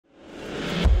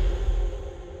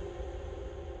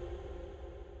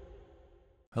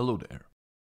Hello there.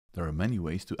 There are many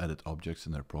ways to edit objects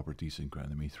and their properties in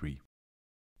grandMA3.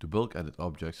 To bulk edit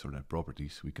objects or their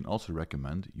properties, we can also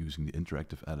recommend using the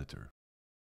interactive editor.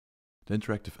 The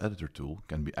interactive editor tool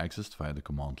can be accessed via the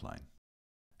command line.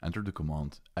 Enter the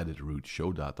command edit root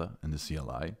show data in the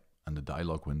CLI and the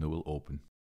dialog window will open.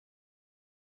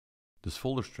 This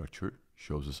folder structure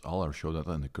shows us all our show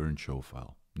data in the current show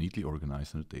file, neatly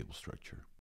organized in a table structure.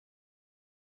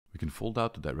 We can fold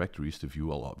out the directories to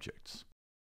view all objects.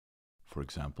 For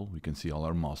example, we can see all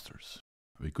our masters.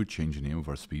 We could change the name of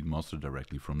our speed master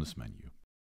directly from this menu.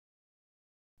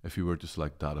 If we were to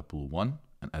select data pool 1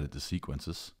 and edit the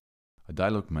sequences, a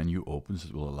dialog menu opens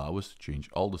that will allow us to change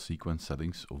all the sequence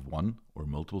settings of one or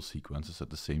multiple sequences at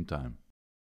the same time.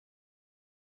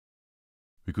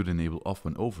 We could enable off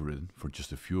when overridden for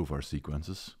just a few of our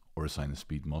sequences, or assign a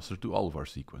speed master to all of our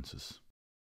sequences.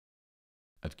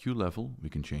 At queue level, we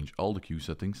can change all the queue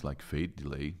settings like fade,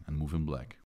 delay, and move in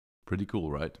black. Pretty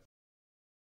cool, right?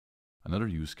 Another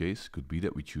use case could be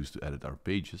that we choose to edit our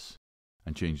pages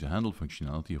and change the handle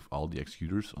functionality of all the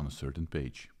executors on a certain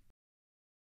page.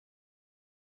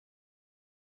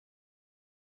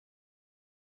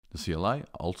 The CLI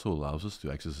also allows us to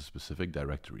access a specific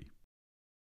directory.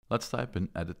 Let's type in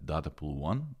edit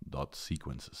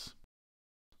datapool1.sequences.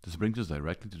 This brings us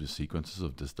directly to the sequences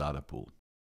of this data pool.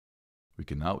 We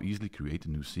can now easily create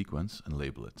a new sequence and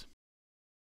label it.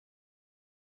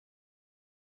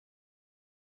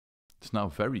 It's now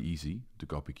very easy to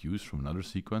copy cues from another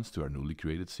sequence to our newly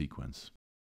created sequence.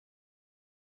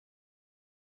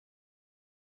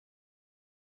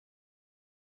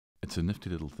 It's a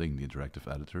nifty little thing, the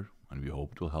interactive editor, and we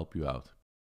hope it will help you out.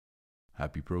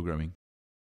 Happy programming!